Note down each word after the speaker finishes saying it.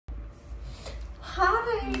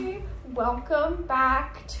Hi, welcome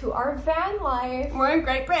back to our van life. We're in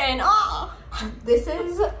Great Britain. Oh! This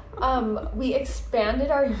is, we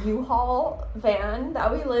expanded our U-Haul van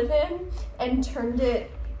that we live in and turned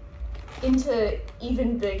it into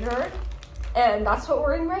even bigger. And that's what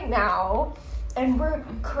we're in right now. And we're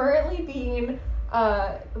currently being,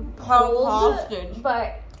 pulled, hostage.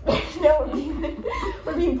 but no,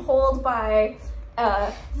 we're being pulled by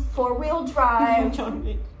four-wheel drive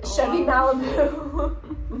Chevy Malibu.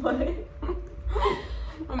 What?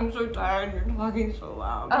 I'm so tired. You're talking so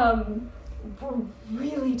loud. We're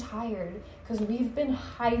really tired because we've been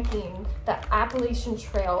hiking the Appalachian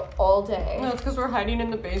Trail all day. No, it's because we're hiding in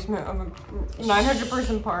the basement of a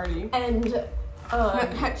 900-person party. And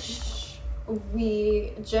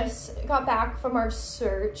we just got back from our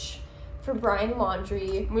search for Brian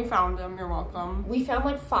Laundrie. We found him. You're welcome. We found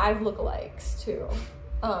like 5 lookalikes too.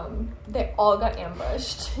 They all got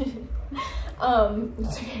ambushed.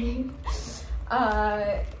 It's okay.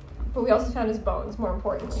 But we also found his bones, more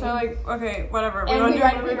importantly. So like, okay, whatever. And we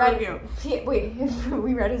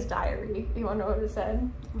read his diary. You want to know what it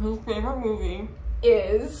said? His favorite movie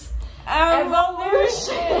is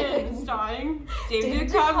eVoLuTiOn, starring David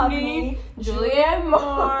Duchovny, Julianne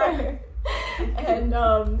Moore. And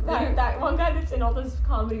that one guy that's in all those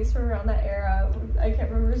comedies from around that era, I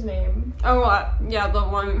can't remember his name. Oh, yeah, the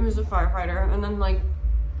one who's a firefighter, and then like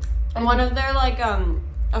one of their like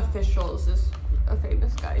officials is a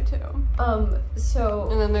famous guy too. So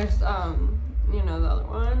and then there's you know, the other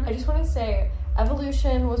one. I just want to say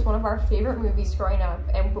eVoLuTiOn was one of our favorite movies growing up,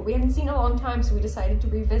 but we hadn't seen it in a long time, so we decided to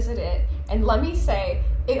revisit it. And let me say,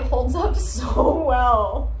 it holds up so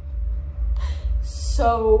well.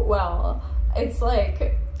 So well. It's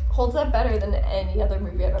like holds up better than any other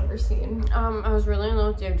movie I've ever seen. I was really in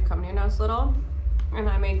love with David Duchovny when I was little, and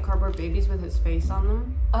I made cardboard babies with his face on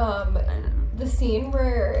them. The scene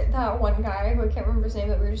where that one guy, who I can't remember his name,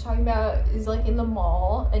 that we were just talking about, is like in the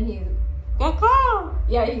mall, and he's caw.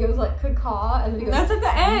 Yeah, he goes like caw, and then he goes. That's at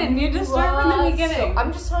the end. You just start from the beginning. So,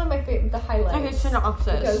 I'm just telling the highlights. Okay,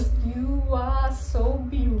 synopsis. Because you are so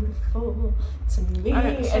beautiful to me,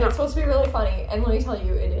 okay, and it's supposed to be really funny. And let me tell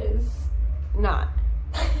you, it is not.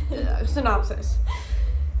 Synopsis.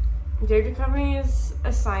 David Duchovny is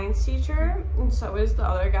a science teacher, and so is the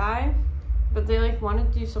other guy. But they like want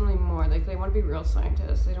to do something more. Like they want to be real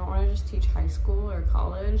scientists. They don't want to just teach high school or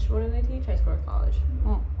college. What do they teach? High school or college?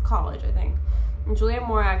 Well, college, I think. And Julianne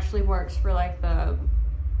Moore actually works for like the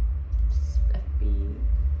FBI.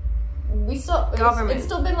 Government. It's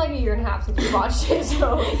still been like a year and a half since we watched it.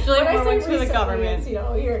 So Julianne Moore works for the government. It's, you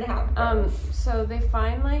know, a year and a half ago. So they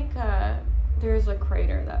find like there's a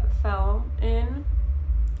crater that fell in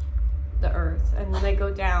the earth, and then they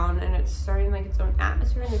go down, and it's starting like its own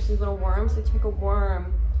atmosphere, and there's these little worms. They take a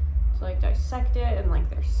worm to like dissect it, and like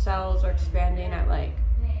their cells are expanding at like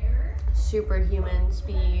superhuman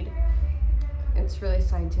speed. It's really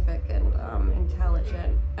scientific and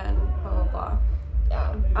intelligent and blah blah blah.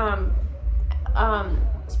 Yeah.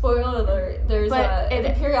 Spoiler alert, there's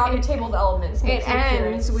the periodic table of elements. It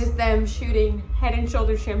ends with them shooting Head and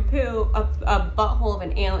Shoulders shampoo up a butthole of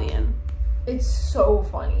an alien. It's so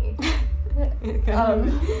funny.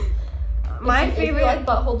 My favorite. If you like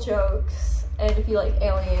butthole jokes, and if you like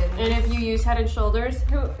aliens, and if you use Head and Shoulders,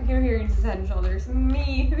 who here uses Head and Shoulders?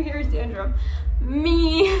 Me. Who here is dandruff?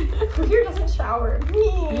 Me. Who here doesn't shower?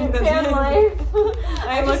 Me. Fan life.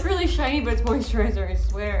 I look really shiny, but it's moisturizer, I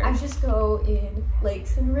swear. I just go in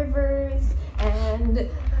lakes and rivers and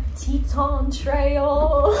Teton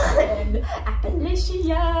Trail and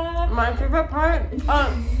Appalachia. My favorite part,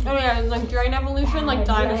 oh yeah, like during evolution, like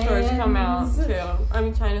dinosaurs come out too. I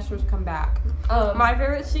mean, dinosaurs come back. My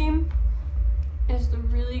favorite scene is the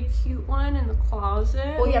really cute one in the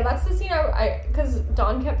closet. Well, yeah, that's the scene because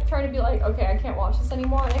Dawn kept trying to be like, okay, I can't watch this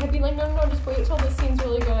anymore, and I had been like, no, just wait till this scene's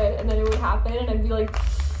really good, and then it would happen, and I'd be like,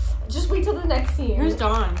 just wait till the next scene. Who's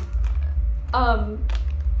Dawn?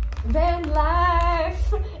 Van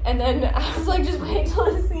life, and then I was like, just wait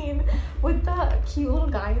till the scene with the cute little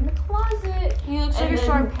guy in the closet. He looks like a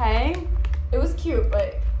Sharpay. It was cute,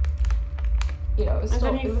 but you know, it was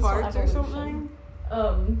still. He farts or something.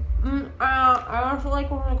 I also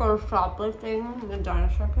like when I go shoplifting and the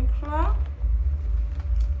dinosaur picks her up.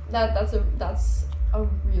 That's a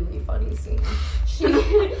really funny scene.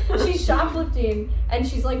 She's shoplifting and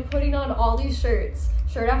she's like putting on all these shirts,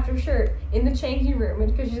 shirt after shirt, in the changing room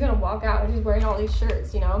because she's gonna walk out and she's wearing all these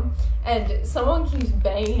shirts, you know? And someone keeps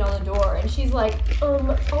banging on the door and she's like, I'll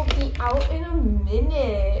be out in a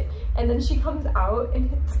minute. And then she comes out and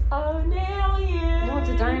it's an alien. No, it's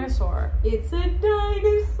a dinosaur. It's a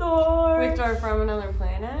dinosaur. Victor from another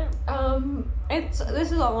planet.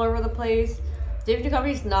 This is all over the place. David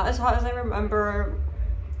Duchovny's not as hot as I remember.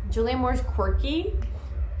 Julianne Moore's quirky.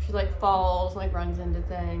 She like falls, like runs into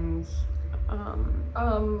things. I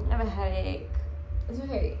have a headache. It's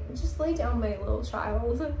okay. Just lay down, my little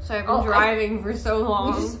child. So I've been driving for so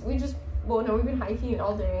long. We've been hiking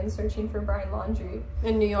all day and searching for Brian Laundrie.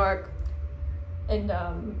 In New York. And,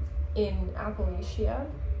 in Appalachia.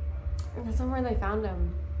 That's not where they found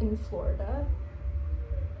him. In Florida.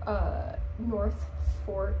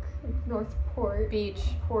 Northport Beach.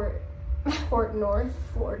 Port North,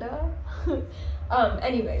 Florida.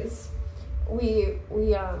 Anyways, we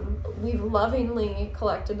lovingly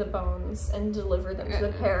collected the bones and delivered them to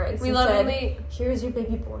the parents. We lovingly said, here's your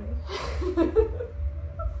baby boy.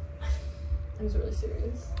 I was really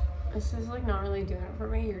serious. This is like not really doing it for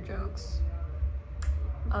me, your jokes.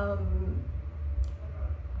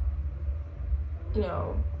 You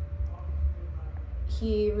know,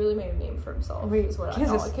 he really made a name for himself, is what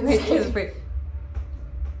I can say. Wait.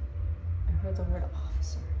 I heard the word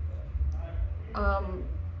officer.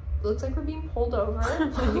 Looks like we're being pulled over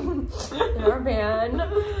in our van.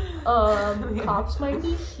 Cops might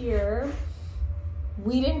be here.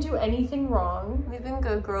 We didn't do anything wrong. We've been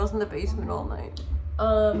good girls in the basement all night.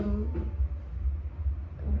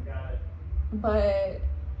 But,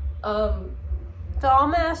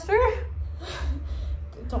 Dollmaster?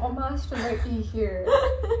 Dollmaster might be here,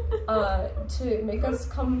 to make us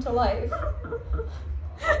come to life.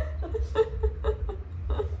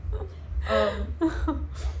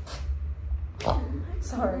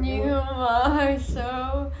 Sorry. You are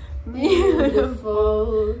so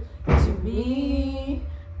beautiful to me.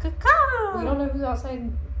 Caca. We don't know who's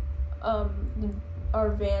outside our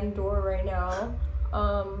van door right now.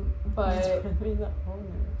 But probably the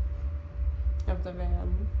owner of the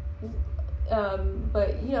van.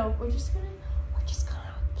 But you know, we're just gonna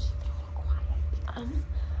keep it a little quiet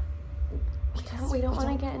because we don't want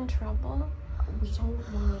to get in trouble. We don't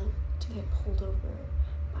want to get pulled over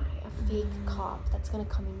by a fake cop that's gonna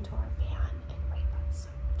come into our van and rape us. So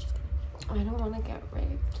we're just gonna be quiet. I don't want to get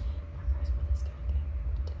raped. Our husband is gonna get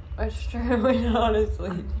raped today. That's true, and honestly.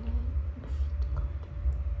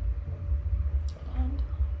 And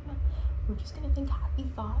we're just gonna think happy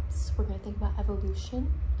thoughts. We're gonna think about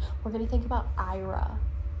evolution. We're gonna think about Ira.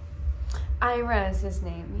 Ira is his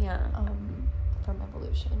name, yeah. From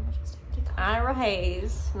evolution. We're just Ira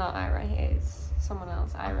Hayes, not Ira Hayes. Someone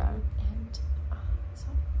else, Ira. And so,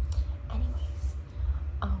 anyways,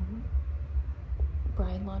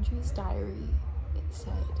 Brian Laundrie's diary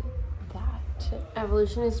said that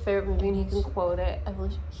Evolution is his favorite movie, and he can quote it.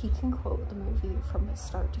 He can quote the movie from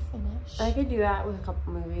start to finish. I could do that with a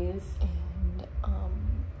couple movies. And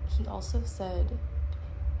he also said,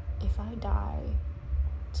 if I die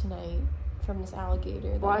tonight from this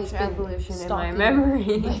alligator that watch has been Evolution in my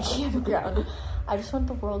memory. My campground, I just want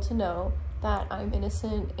the world to know that I'm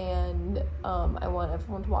innocent, and I want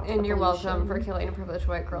everyone to walk. And you're welcome for killing a privileged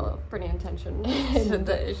white girl of pretty intention to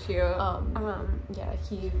the issue. Yeah,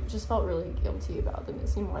 he just felt really guilty about the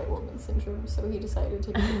missing white woman syndrome, so he decided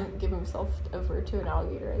to give himself over to an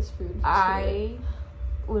alligator as food. I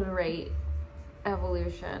would rate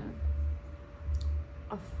Evolution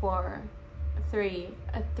a 3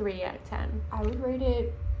 out of 10. I would rate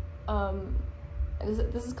it.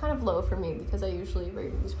 This is kind of low for me because I usually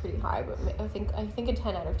rate movies pretty high, but I think a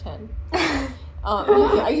 10 out of 10.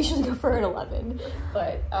 I usually go for an 11,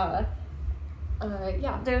 but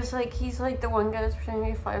yeah. There's like, he's like the one guy that's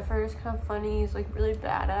pretending to be a firefighter is kind of funny. He's like really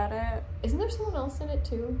bad at it. Isn't there someone else in it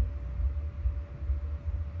too?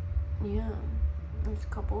 Yeah, there's a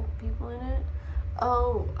couple people in it.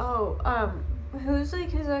 Who's like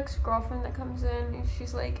his ex-girlfriend that comes in and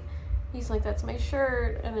he's like, that's my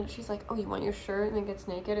shirt, and then she's like, oh, you want your shirt, and then gets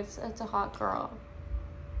naked. It's a hot girl.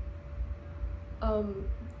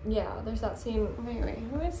 Yeah, there's that scene. Wait,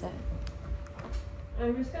 who is it?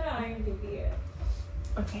 I'm just gonna IMDb it.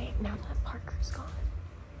 Okay, now that Parker's gone,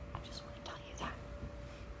 I just want to tell you that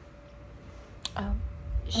I'm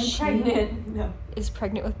pregnant. No. Is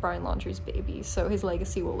pregnant with Brian Laundrie's baby, so his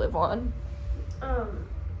legacy will live on.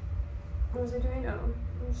 What was I doing? Oh,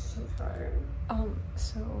 I'm so tired.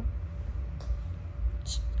 So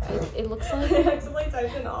it looks like I accidentally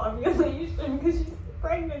typed in ovulation because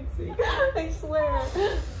pregnancy. I swear.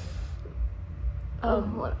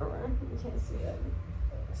 Whatever. You can't see it.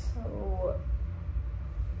 So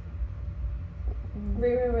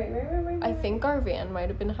Wait. I think our van might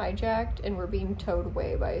have been hijacked and we're being towed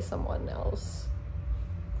away by someone else.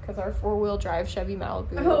 Because our 4-wheel drive Chevy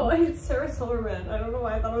Malibu. Oh, it's Sarah Silverman. I don't know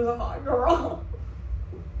why I thought it was a hot girl.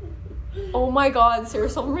 Oh my god, Sarah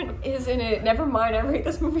Silverman is in it. Never mind, I rate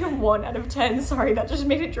this movie a 1 out of 10. Sorry, that just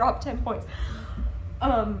made it drop 10 points.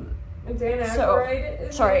 Dan Aykroyd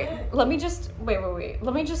is sorry, in it? let me just, wait.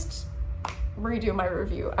 Let me just redo my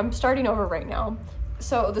review. I'm starting over right now.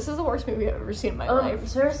 So, this is the worst movie I've ever seen in my life.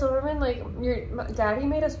 Sarah Silverman, like, your daddy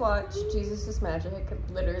made us watch Jesus is Magic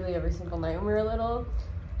literally every single night when we were little.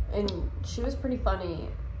 And she was pretty funny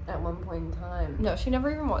at one point in time. No, she never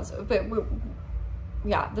even was. But,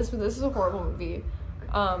 yeah, this is a horrible movie.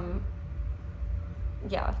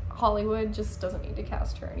 Yeah, Hollywood just doesn't need to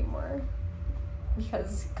cast her anymore.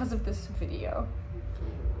 Because of this video.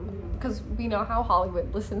 Because we know how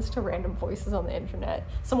Hollywood listens to random voices on the internet.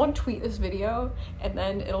 Someone tweet this video, and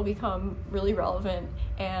then it'll become really relevant,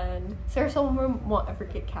 and Sarah Silverman won't ever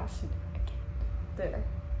get casted again.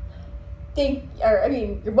 There.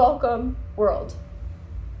 You're welcome, world.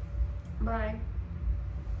 Bye.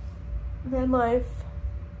 Van life.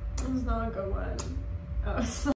 It's not a good one. Oh.